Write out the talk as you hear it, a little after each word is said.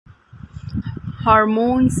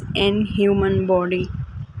Hormones in human body.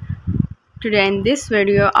 Today in this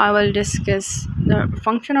video I will discuss the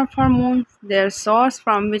function of hormones, their source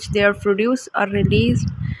from which they are produced or released,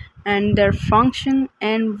 and their function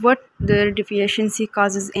and what their deficiency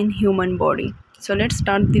causes in human body. So let's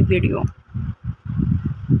start the video.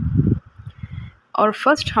 Our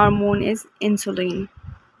first hormone is insulin.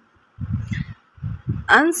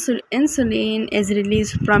 Insulin is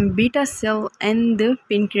released from beta cell in the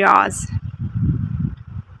pancreas.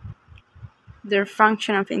 Their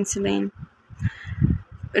function of insulin.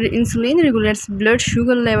 Insulin regulates blood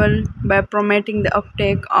sugar level by promoting the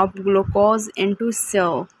uptake of glucose into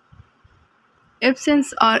cell.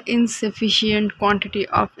 Absence or insufficient quantity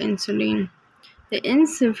of insulin. The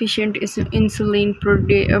insufficient insulin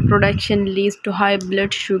production leads to high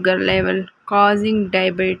blood sugar level, causing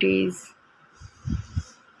diabetes.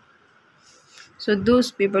 So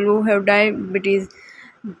those people who have diabetes,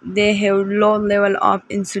 they have low level of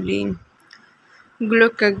insulin.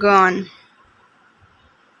 Glucagon.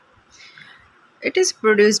 It is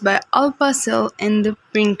produced by alpha cell in the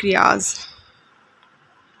pancreas.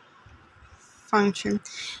 Function.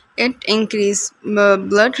 It increases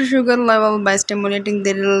blood sugar level by stimulating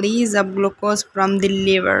the release of glucose from the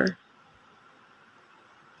liver.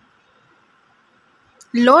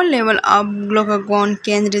 Low level of glucagon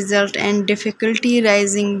can result in difficulty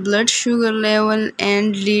raising blood sugar level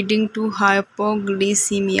and leading to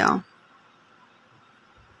hypoglycemia.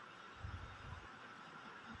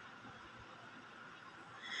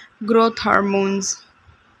 Growth hormones.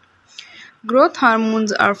 Growth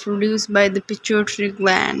hormones are produced by the pituitary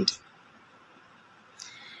gland.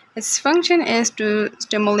 Its function is to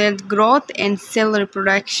stimulate growth and cell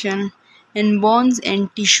reproduction in bones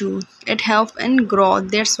and tissue. It helps in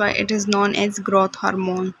growth, that's why it is known as growth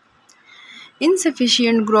hormone.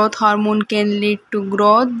 Insufficient growth hormone can lead to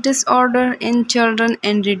growth disorder in children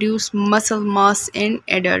and reduce muscle mass in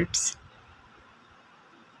adults.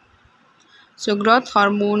 So growth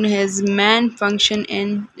hormone has main function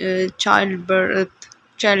in child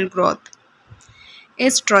growth.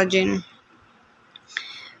 Estrogen.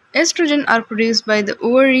 Estrogen are produced by the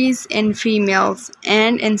ovaries in females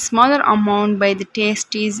and in smaller amount by the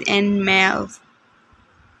testes in males.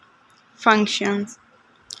 Functions.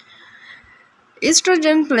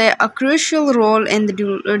 Estrogen play a crucial role in the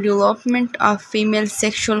development of female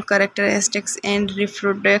sexual characteristics and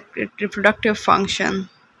reproductive function.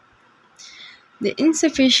 The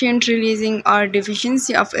insufficient releasing or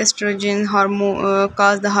deficiency of estrogen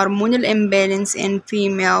cause the hormonal imbalance in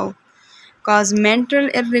female, cause mental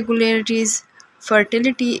irregularities,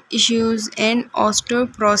 fertility issues, and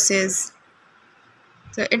osteoporosis.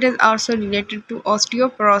 So it is also related to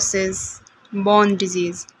osteoporosis, bone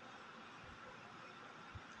disease.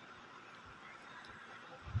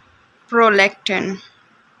 Prolactin.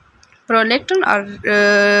 Prolactin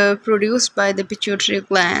are produced by the pituitary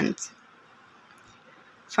glands.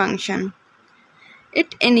 Function.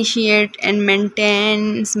 It initiates and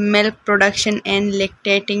maintains milk production in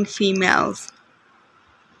lactating females.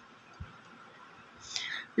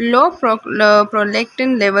 Low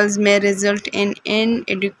prolactin levels may result in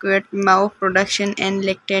inadequate milk production in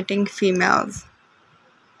lactating females.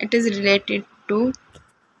 It is related to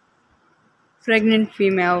pregnant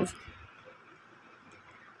females.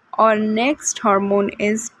 Our next hormone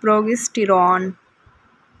is progesterone.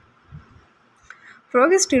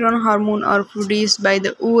 Progesterone hormone are produced by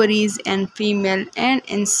the ovaries in female and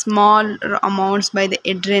in small amounts by the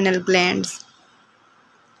adrenal glands.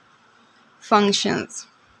 Functions.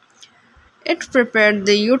 It prepares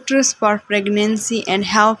the uterus for pregnancy and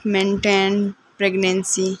help maintain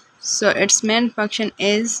pregnancy. So its main function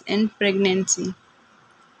is in pregnancy.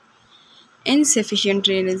 Insufficient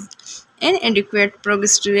release. Inadequate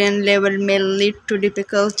progesterone level may lead to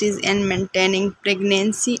difficulties in maintaining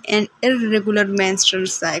pregnancy and irregular menstrual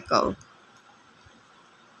cycle.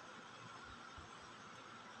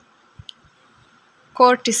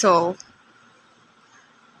 Cortisol.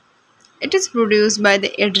 It is produced by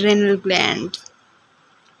the adrenal gland.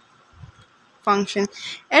 Function.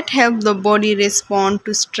 It helps the body respond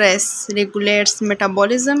to stress, regulates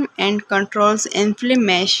metabolism, and controls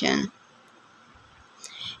inflammation.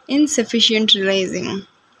 Insufficient releasing.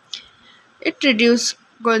 It reduces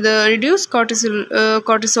the reduced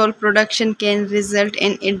cortisol production can result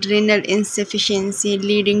in adrenal insufficiency,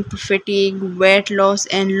 leading to fatigue, weight loss,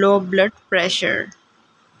 and low blood pressure.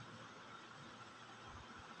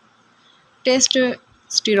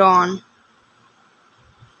 Testosterone.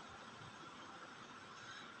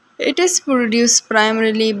 It is produced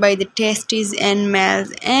primarily by the testes in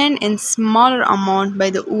males and in smaller amount by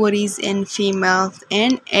the ovaries in females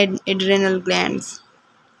and adrenal glands.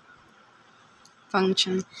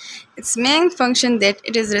 Function. Its main function that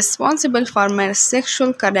it is responsible for male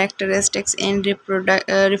sexual characteristics and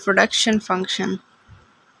reproduction function.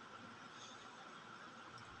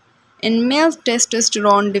 In male,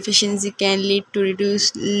 testosterone deficiency can lead to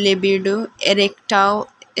reduced libido, erectile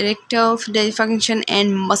dysfunction,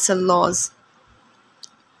 and muscle loss.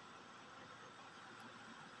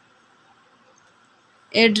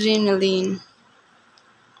 Adrenaline.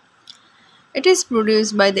 It is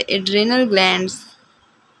produced by the adrenal glands.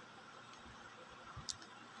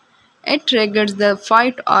 It triggers the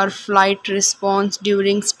fight or flight response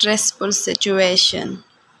during stressful situation.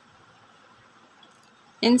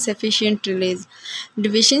 Insufficient release.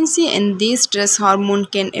 Deficiency in these stress hormone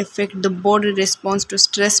can affect the body response to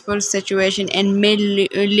stressful situation and may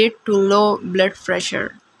lead to low blood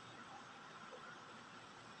pressure.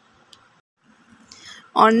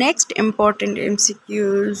 Our next important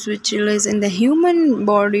MCQs which release in the human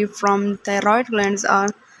body from thyroid glands are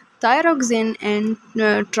thyroxine and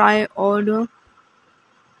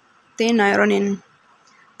triiodothyronine.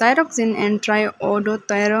 Thyroxine and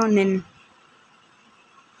triiodothyronine.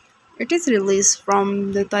 It is released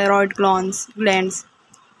from the thyroid glands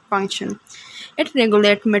function. It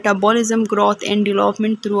regulates metabolism, growth, and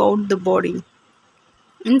development throughout the body.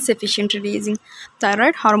 Insufficient releasing.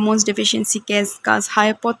 Thyroid hormones deficiency can cause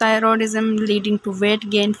hypothyroidism, leading to weight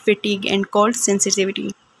gain, fatigue, and cold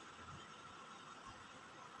sensitivity.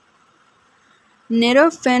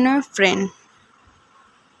 Norepinephrine.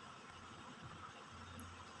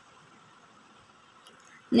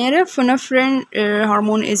 Norepinephrine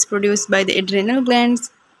hormone is produced by the adrenal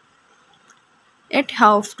glands. It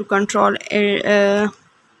helps to control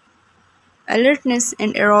alertness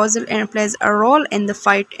and arousal and plays a role in the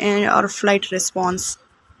fight or flight response.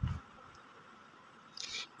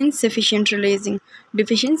 Insufficient releasing.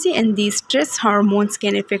 Deficiency in these stress hormones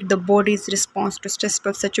can affect the body's response to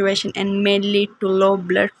stressful situation and may lead to low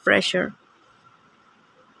blood pressure.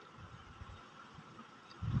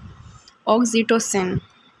 Oxytocin.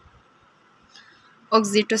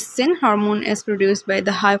 Oxytocin hormone is produced by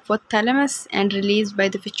the hypothalamus and released by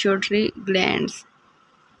the pituitary glands.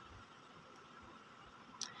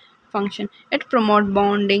 Function. It promotes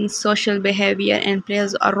bonding, social behavior, and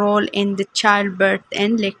plays a role in the childbirth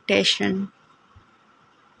and lactation.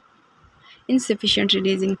 Insufficient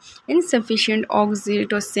releasing. Insufficient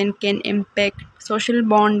oxytocin can impact social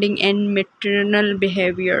bonding and maternal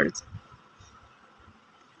behaviors.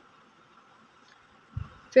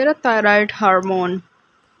 Parathyroid hormone.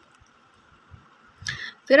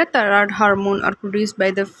 Parathyroid hormone are produced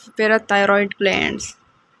by the parathyroid glands.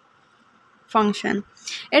 Function.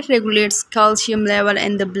 It regulates calcium level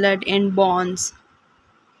in the blood and bones.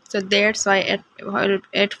 So that's why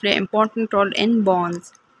it play important role in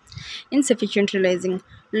bones. Insufficient releasing.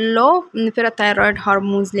 Low parathyroid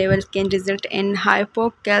hormones levels can result in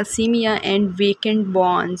hypocalcemia and weakened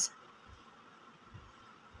bones.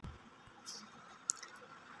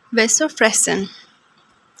 Vasopressin.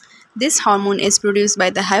 This hormone is produced by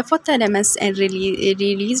the hypothalamus and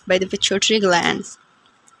released by the pituitary glands.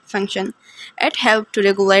 Function. It helps to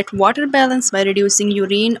regulate water balance by reducing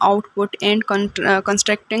urine output and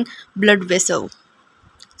constricting blood vessels.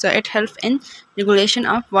 So it helps in regulation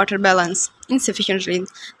of water balance. Insufficient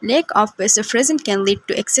release. Lack of vasopressin can lead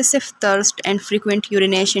to excessive thirst and frequent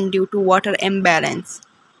urination due to water imbalance.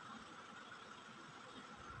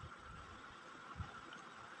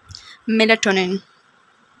 Melatonin.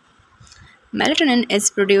 Melatonin is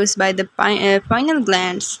produced by the pineal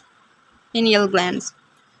glands.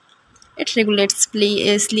 It regulates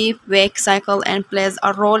sleep-wake cycle and plays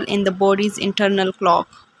a role in the body's internal clock.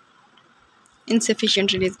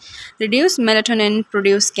 Insufficient release. Reduced melatonin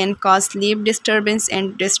produce can cause sleep disturbance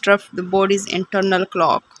and disrupt the body's internal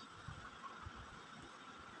clock.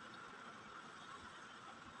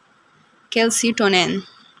 Calcitonin.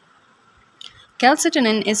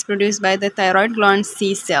 Calcitonin is produced by the thyroid gland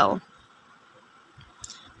C cell.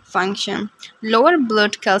 Function. Lower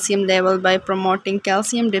blood calcium level by promoting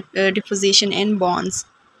calcium deposition in bones.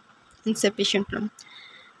 Insufficient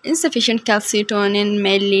calcitonin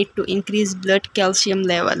may lead to increased blood calcium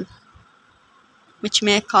level, which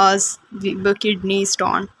may cause kidney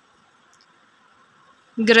stone.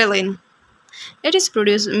 Ghrelin. It is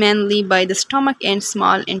produced mainly by the stomach and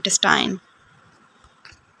small intestine.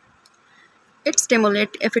 It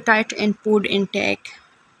stimulates appetite and food intake.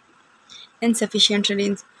 Insufficient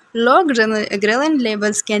release. Low ghrelin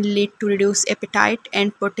levels can lead to reduced appetite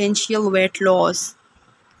and potential weight loss.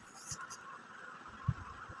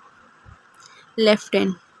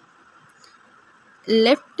 Leptin.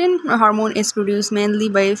 Leptin hormone is produced mainly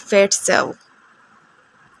by fat cell.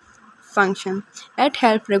 Function. It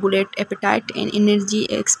helps regulate appetite and energy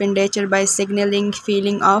expenditure by signaling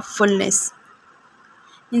feeling of fullness.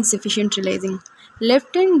 Insufficient releasing.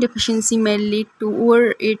 Leptin deficiency may lead to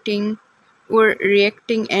overeating,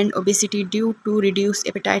 overreacting, and obesity due to reduced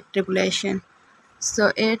appetite regulation.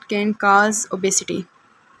 So it can cause obesity.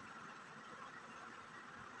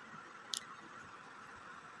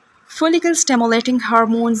 Follicle stimulating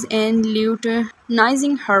hormones and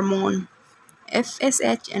luteinizing hormone.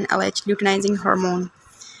 FSH and LH luteinizing hormone.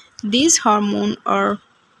 These hormones are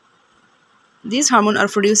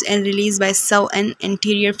produced and released by cell and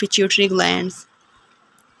anterior pituitary glands.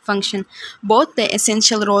 Function. Both play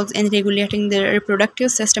essential roles in regulating the reproductive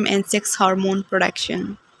system and sex hormone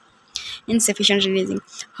production. Insufficient releasing.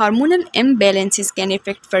 Hormonal imbalances can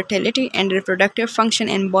affect fertility and reproductive function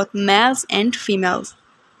in both males and females.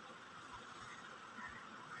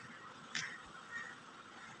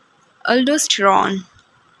 Aldosterone.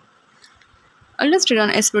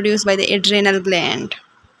 Aldosterone is produced by the adrenal gland.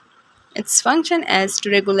 Its function is to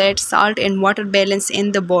regulate salt and water balance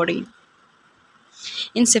in the body.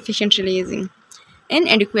 Insufficient releasing.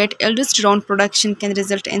 Inadequate aldosterone production can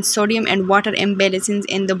result in sodium and water imbalances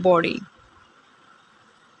in the body.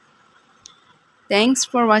 Thanks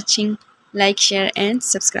for watching. Like, share, and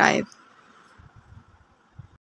subscribe.